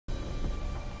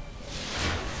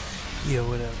Yo,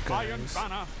 what up, guys?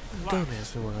 Don't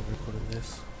ask me why I'm recording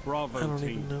this. Bravo I don't team.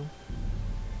 even know.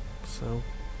 So,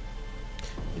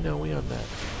 you know, we on that.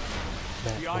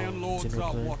 The Iron Lords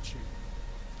are thing. watching.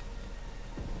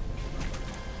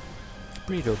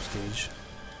 Pretty dope stage.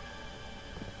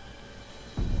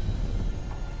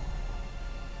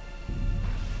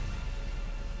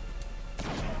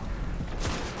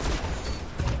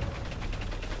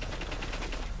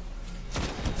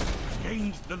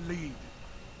 Gained the lead.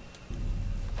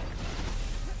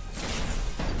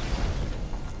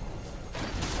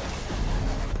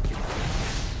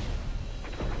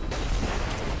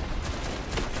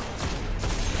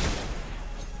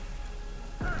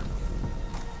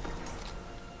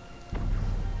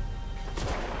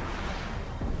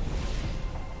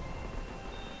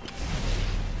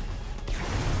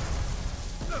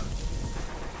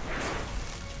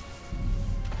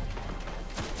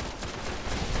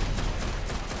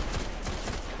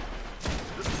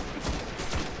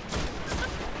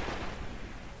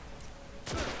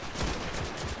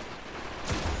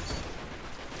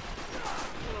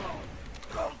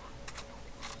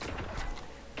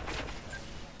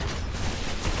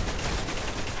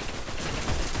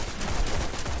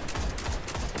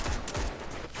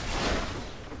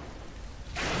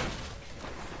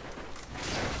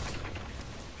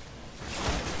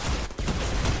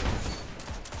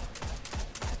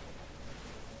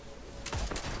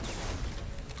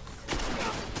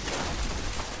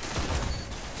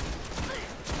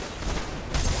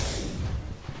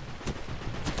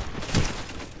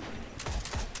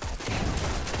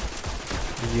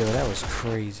 Yo, that was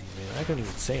crazy, man. I couldn't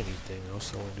even say anything. I was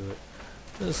so into it.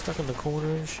 I was stuck in the corner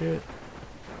and shit.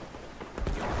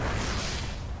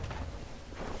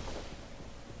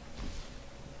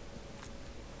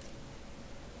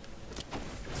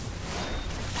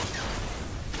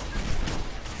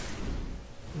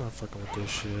 I'm not fucking with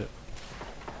this shit.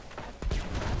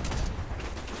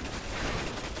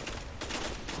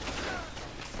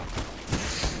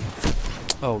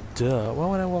 Oh, duh. Why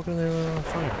would I walk in there on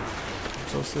fire?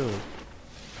 I'm so silly.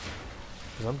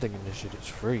 Because I'm thinking this shit is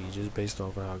free just based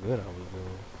off of how good I was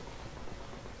doing.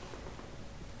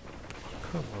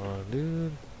 Come on,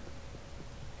 dude.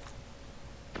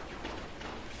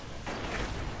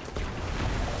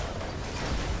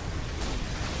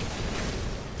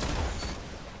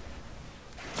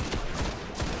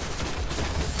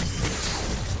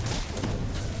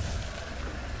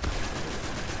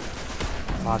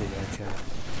 Body that cat.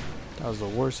 That was the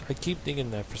worst. I keep thinking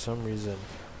that for some reason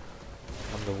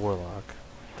I'm the warlock.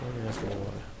 Don't ask me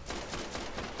why.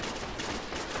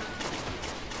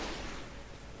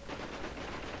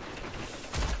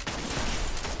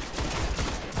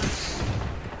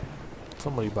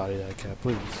 Somebody body that cat,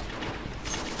 please.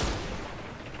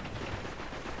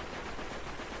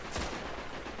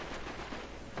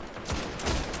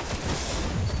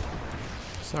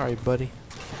 Sorry, buddy.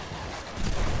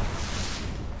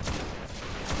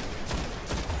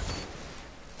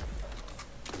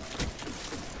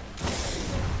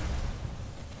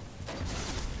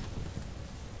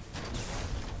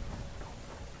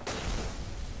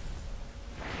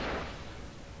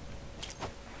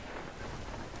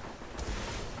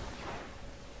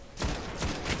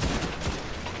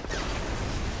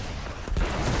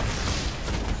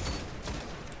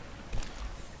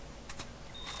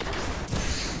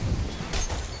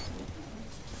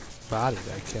 Body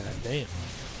that cat, damn.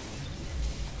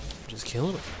 Just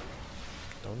killing him.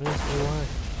 Don't ask me why.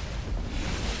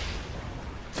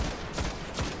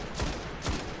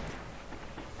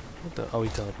 What the? Oh, he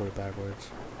teleported backwards.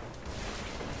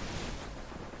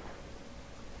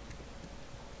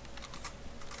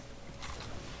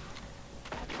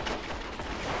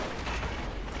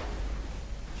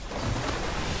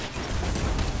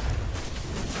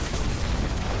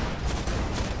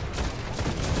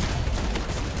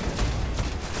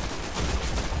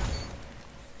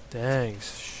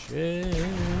 Thanks, shit.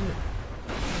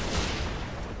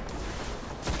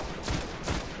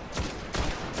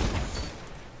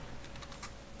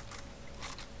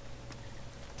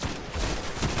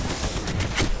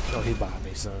 Oh, he bought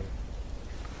me, son.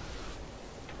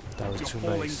 That was too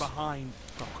nice. Behind.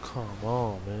 Oh, come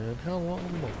on, man. How long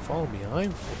am I gonna fall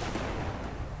behind for?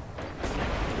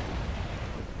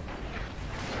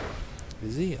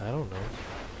 Is he? I don't know.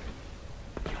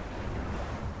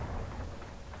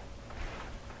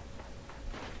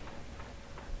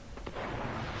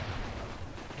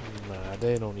 Nah,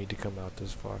 they don't need to come out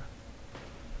this far.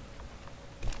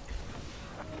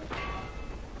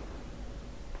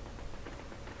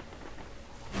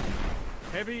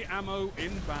 Heavy ammo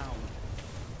inbound.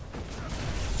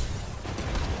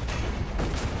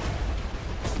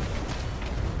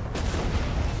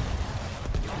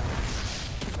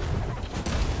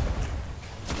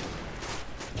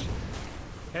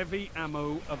 Heavy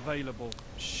ammo available.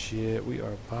 Shit, we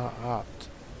are bopped.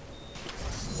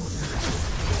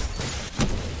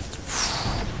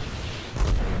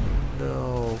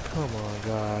 No, come on,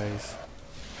 guys.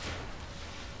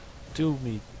 Do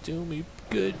me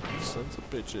good, you sons of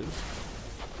bitches.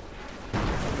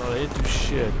 No, they didn't do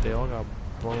shit. They all got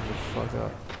blown the fuck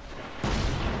up.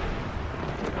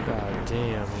 God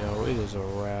damn, yo, it is a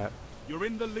wrap. You're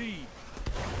in the lead.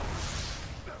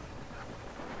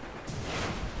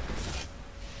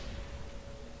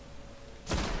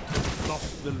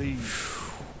 Lost the lead.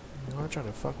 You know, I'm trying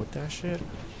to fuck with that shit.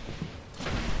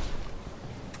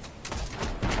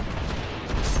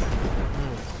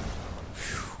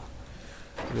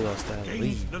 We lost that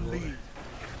lead.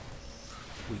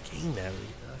 We gained that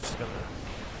lead. I'm just gonna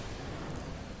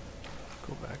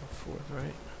go back and forth,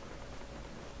 right?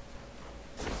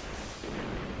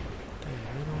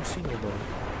 Damn, we don't see nobody.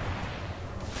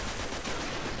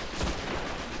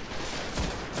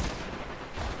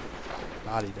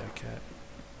 Body that cat.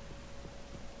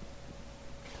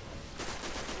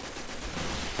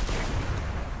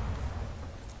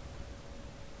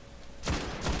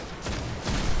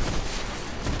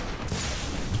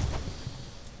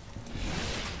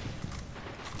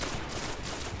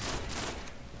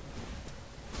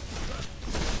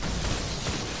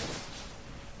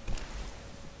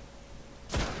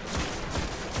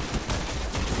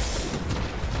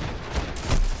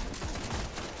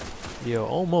 Yo,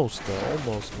 almost though,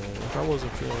 almost, man. If I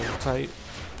wasn't feeling tight,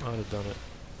 I'd have done it.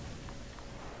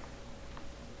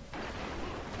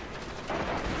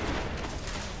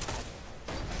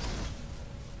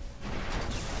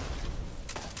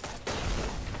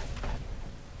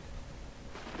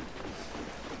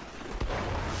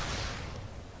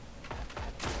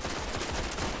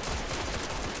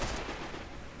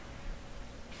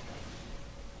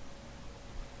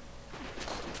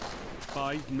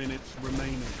 Five minutes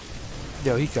remaining.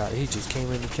 Yo, he just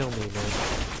came in to kill me, man. He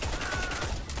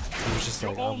was just You're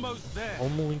like, almost there.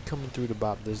 only coming through to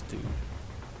bop this dude.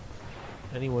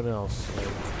 Anyone else, like,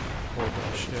 hold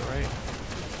that shit, right?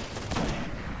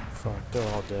 Fuck, they're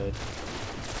all dead.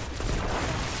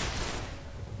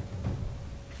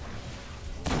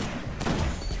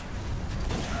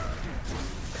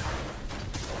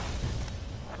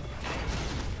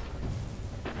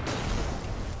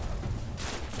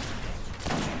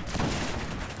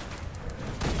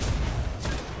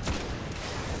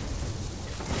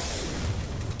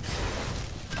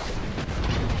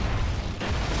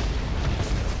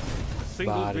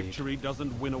 Single Bodied. victory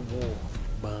doesn't win a war,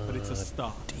 but it's a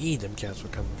start. Damn, them cats were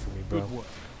coming for me, bro. Good work.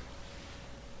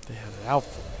 They had it out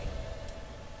for me.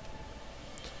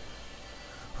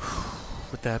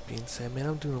 With that being said, man,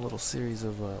 I'm doing a little series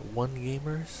of one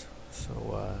gamers.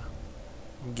 So,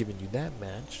 I'm giving you that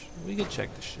match. We can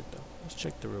check the shit, though. Let's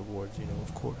check the rewards, you know,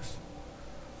 of course.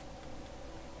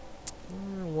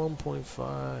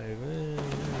 1.5.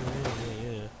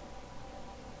 Yeah.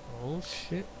 Oh,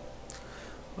 shit.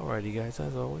 Alrighty, guys,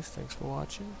 as always, thanks for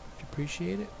watching. If you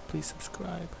appreciate it, please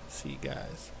subscribe. See you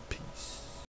guys. Peace.